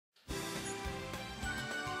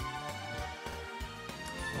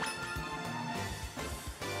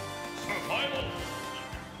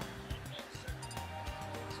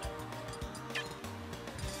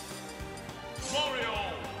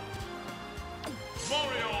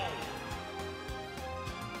Mario.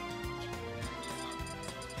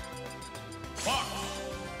 Fox.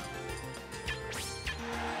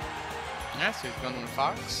 Yeah, so he's going with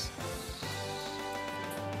Fox.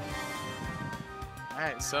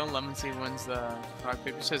 Alright, so LemonTea wins the rock,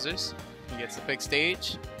 paper, scissors. He gets the big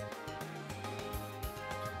stage.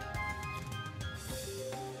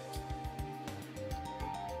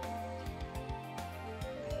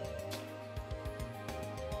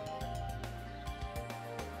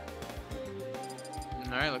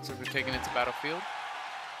 Alright, looks like we're taking it to Battlefield.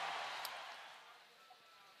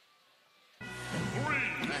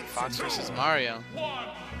 Alright, Fox versus Mario. 1,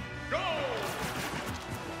 go!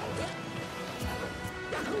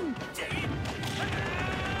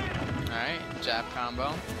 Alright, jab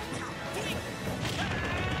combo.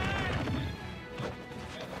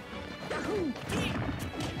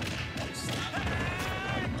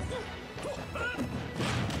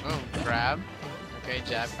 Oh, grab. Okay,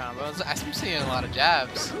 jab combos. I'm seeing a lot of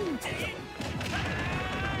jabs.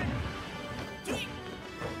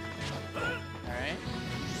 Alright.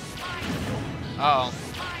 Uh oh.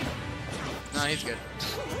 No, he's good.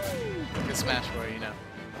 Good smash for you, you know.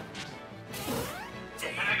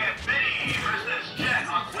 We're gonna get Vinny versus Jet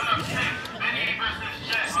on set of 6. Vinny versus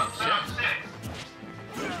Jet on set of 6.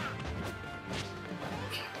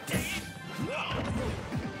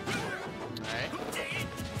 Alright.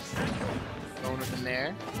 Going with the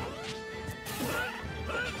nair.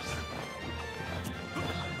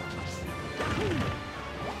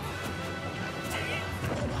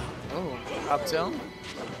 Oh, up tilt.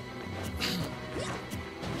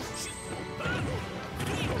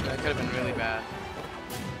 That could have been really bad.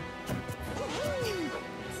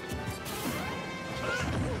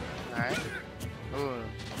 Alright. Ooh,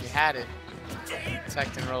 he had it.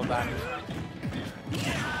 Protect and roll back.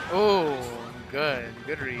 Ooh, good.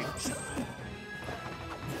 Good read.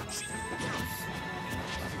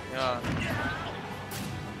 Yeah.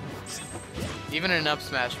 Even an up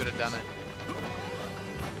smash would have done it.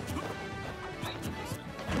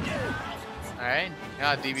 Alright.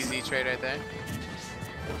 Yeah, DBZ trade right there.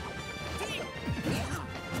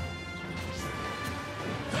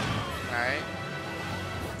 Alright.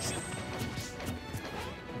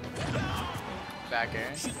 Back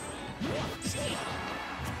air.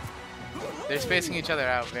 They're spacing each other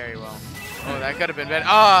out very well. Oh, that could have been better.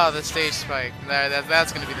 Oh, the stage spike.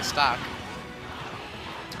 That's going to be the stock.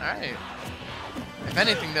 Alright. If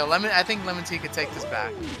anything, though, I think LemonTea could take this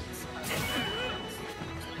back.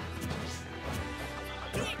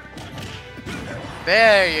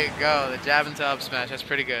 There you go. The jab into up smash. That's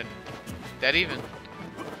pretty good. Dead even.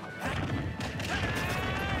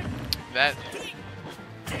 That.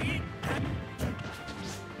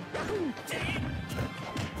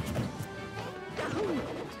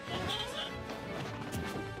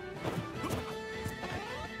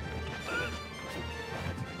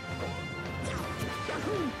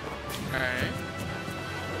 Alright.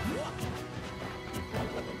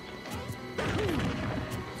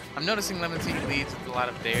 I'm noticing LemonTea leads with a lot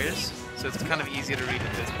of dares, so it's kind of easy to read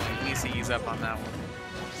at this point. He needs to ease up on that one.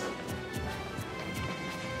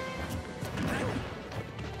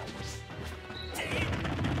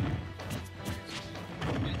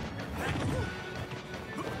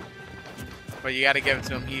 But you gotta give it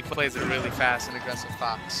to him. He plays a really fast and aggressive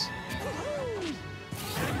Fox.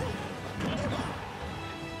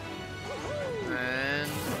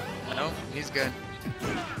 And nope, he's good.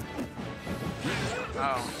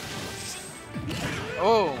 Oh.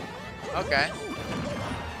 Oh, okay.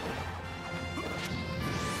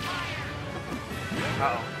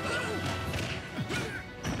 Uh-oh.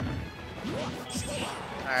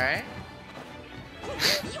 Alright.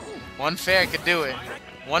 One fair could do it.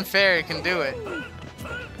 One fairy can do it.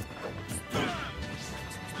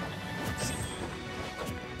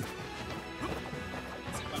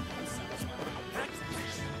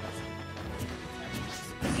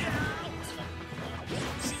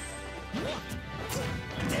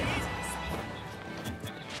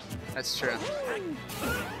 That's true.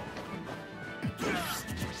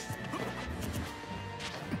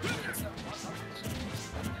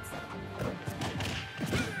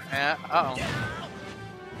 Yeah, uh-oh.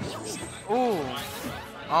 Ooh.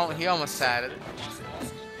 Oh, he almost had it.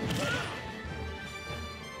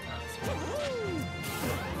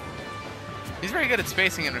 He's very good at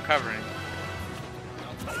spacing and recovering.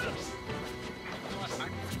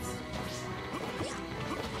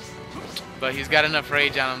 But he's got enough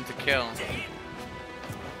rage on him to kill.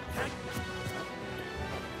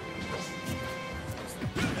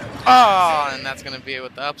 Oh, and that's gonna be it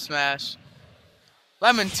with the up smash.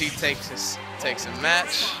 LemonTea takes a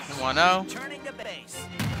match. 1-0. Turning to base.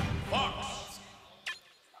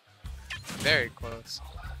 Very close.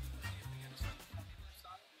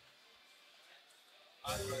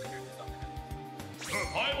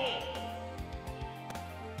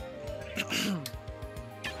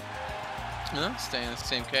 No, staying the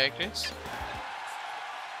same characters.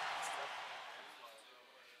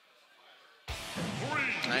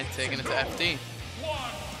 Alright, taking it to FD.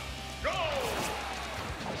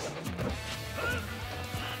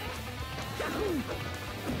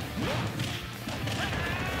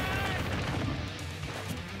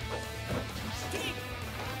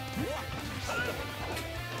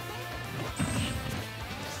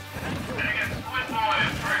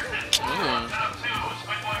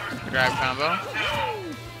 Grab combo.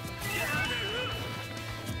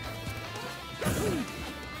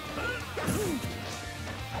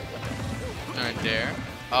 Alright, there.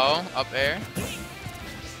 Oh, up air.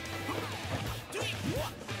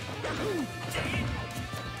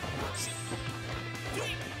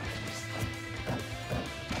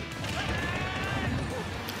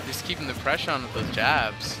 Just keeping the pressure on with those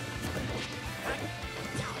jabs.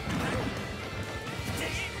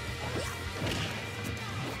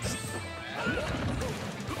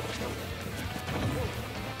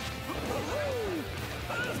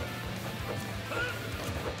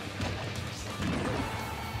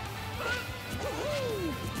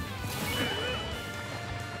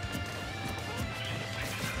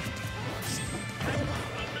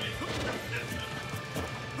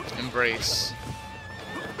 Embrace.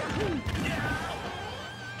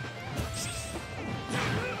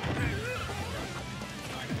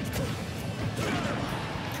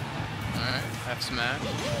 Alright, F smash.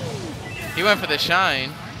 He went for the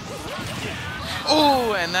shine.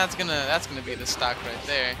 Oh, and that's gonna be the stock right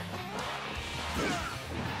there.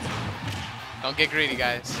 Don't get greedy,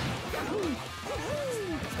 guys.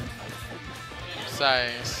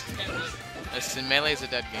 Sorry. Listen, melee is a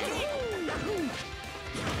dead game.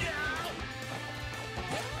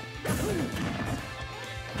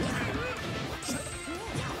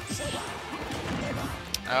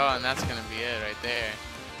 Oh, and that's gonna be it right there.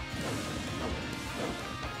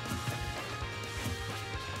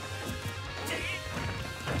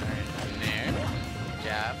 Alright, in there.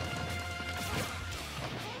 Jab.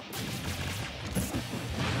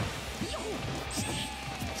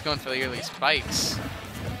 It's going for the early spikes.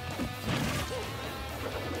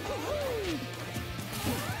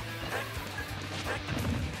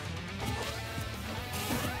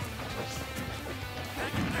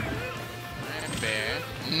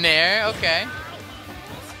 Nair, okay.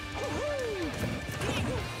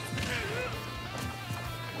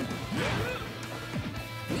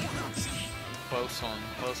 Close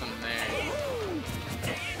on there.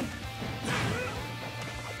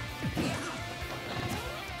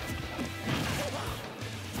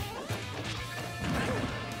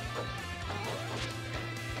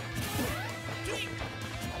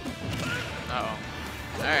 Uh-oh.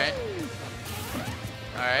 Alright.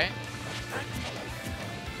 Alright.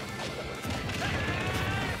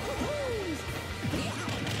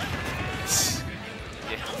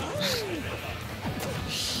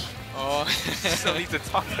 Oh. Still need to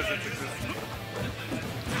talk as it's existing.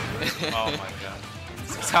 Oh my god.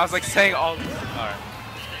 Sounds like saying all. Alright.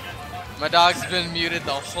 My dog's been muted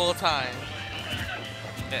the whole time.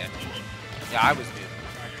 Yeah, I was muted.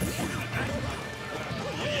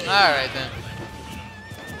 Alright then.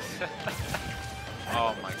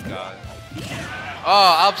 Oh my god.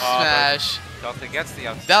 Oh, up smash. DelTa gets the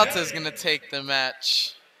up smash. DelTa's gonna take the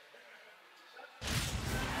match.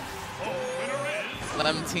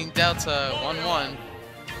 LemonTea DelTa 1-1.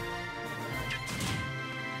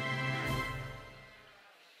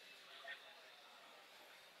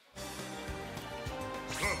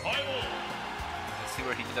 Let's see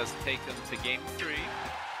where he does take them to game 3.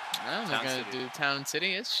 Well, they're gonna do Town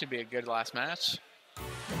City. This should be a good last match. I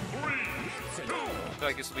feel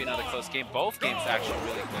like this will be another close game. Both games actually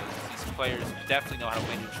really good. These players definitely know how to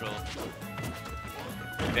win neutral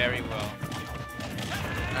very well.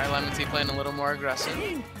 Alright, LemonTea playing a little more aggressive.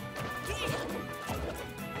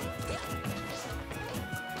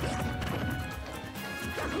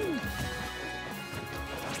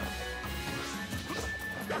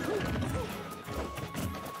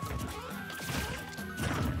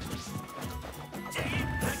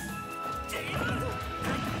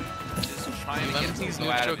 LemonTea's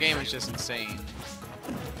neutral game is just insane.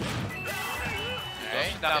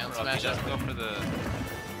 Alright, down smash up. Go for the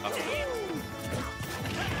up tilt.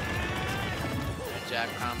 Jab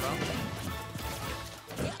combo.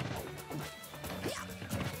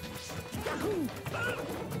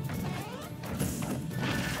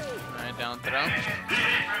 Alright, down throw.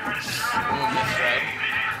 Ooh, misread.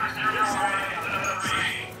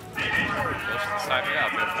 Side it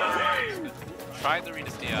out, but tried the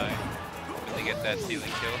Rena's DI. But they get that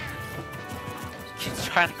ceiling kill. He's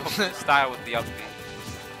trying to go for the style with the up B.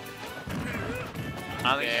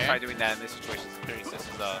 I don't think he tried doing that in this situation. This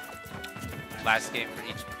is the last game for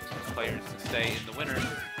each player to stay in the winner.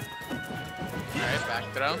 Alright, back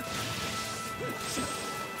throw.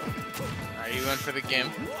 Alright, you went for the game.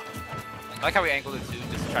 I like how he angled it too,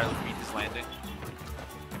 just to try to read his landing.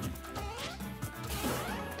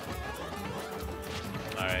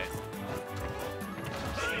 Alright.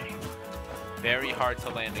 Very hard to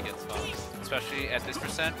land against Fox. Especially at this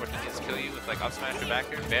percent where he can just kill you with like up smash or back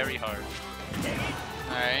here. Very hard.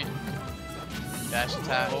 Alright. Dash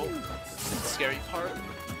attack. Scary part.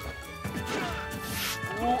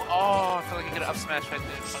 Ooh, oh, I feel like he could have up smash right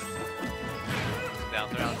there. Down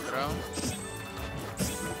throw. Down throw.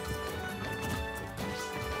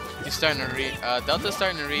 He's starting to read. DelTa's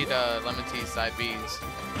starting to read LemonTea's side Bs.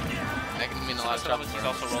 That can mean a lot of trouble. He's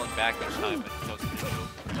also rolling back each time, but he goes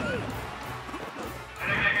neutral.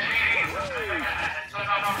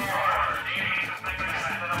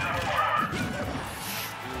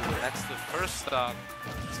 Ooh, that's the first stock.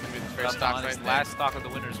 It's gonna be the first stock right there. Last stock of the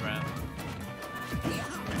winners round.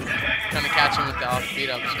 Trying to catch him with the off beat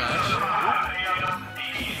up smash.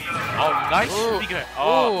 Oh, nice. Ooh.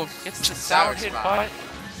 Oh, Ooh. gets the sour hit, but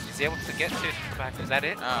he's able to get to back. Is that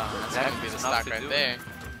it? Oh, that's gonna be the stock right there.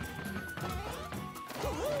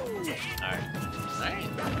 Alright.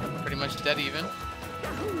 Alright. Pretty much dead even.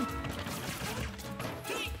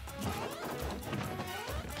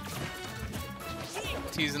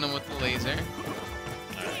 Teasing him with the laser.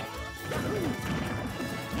 Alright.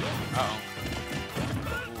 Uh-oh.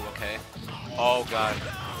 Ooh, okay. Oh god.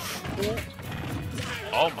 Ooh.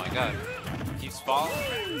 Oh my god. Keeps falling.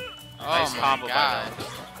 Oh Nice my combo by god.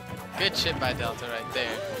 DelTa. Good shit by DelTa right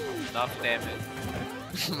there. Enough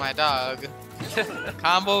damage. My dog.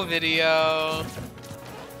 Combo video.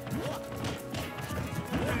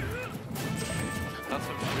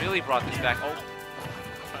 DelTa really brought this back. Oh.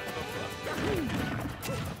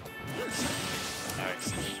 Alright,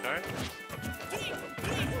 start.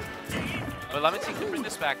 But LemonTea could bring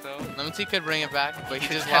this back though. LemonTea could bring it back, but he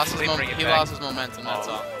Could just lost his definitely bring it he back. lost his momentum, that's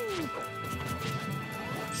Oh. all.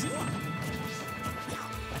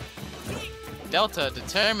 DelTa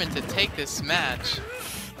determined to take this match.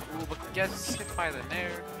 Ooh, but gets hit by the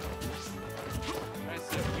nair. Tries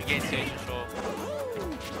to regain stage control.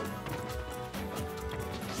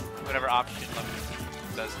 Whatever option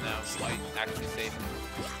LemonTea does now might actually save him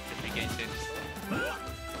to regain stage control.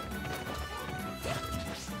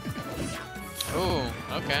 Ooh,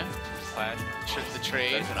 okay. Flash. Should the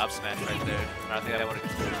trade. There's an up smash right there. I don't think that would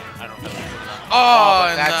have. I don't know. Oh,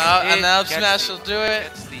 but that's and the up Gets smash the- will do it.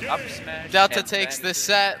 Gets the up smash. DelTa and takes then the it's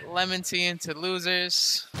set, LemonTea into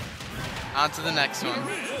losers. On to the next one.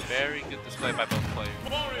 Very good display by both players.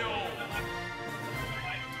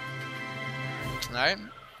 Alright.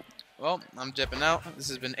 Well, I'm dipping out. This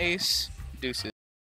has been Ace. Deuces.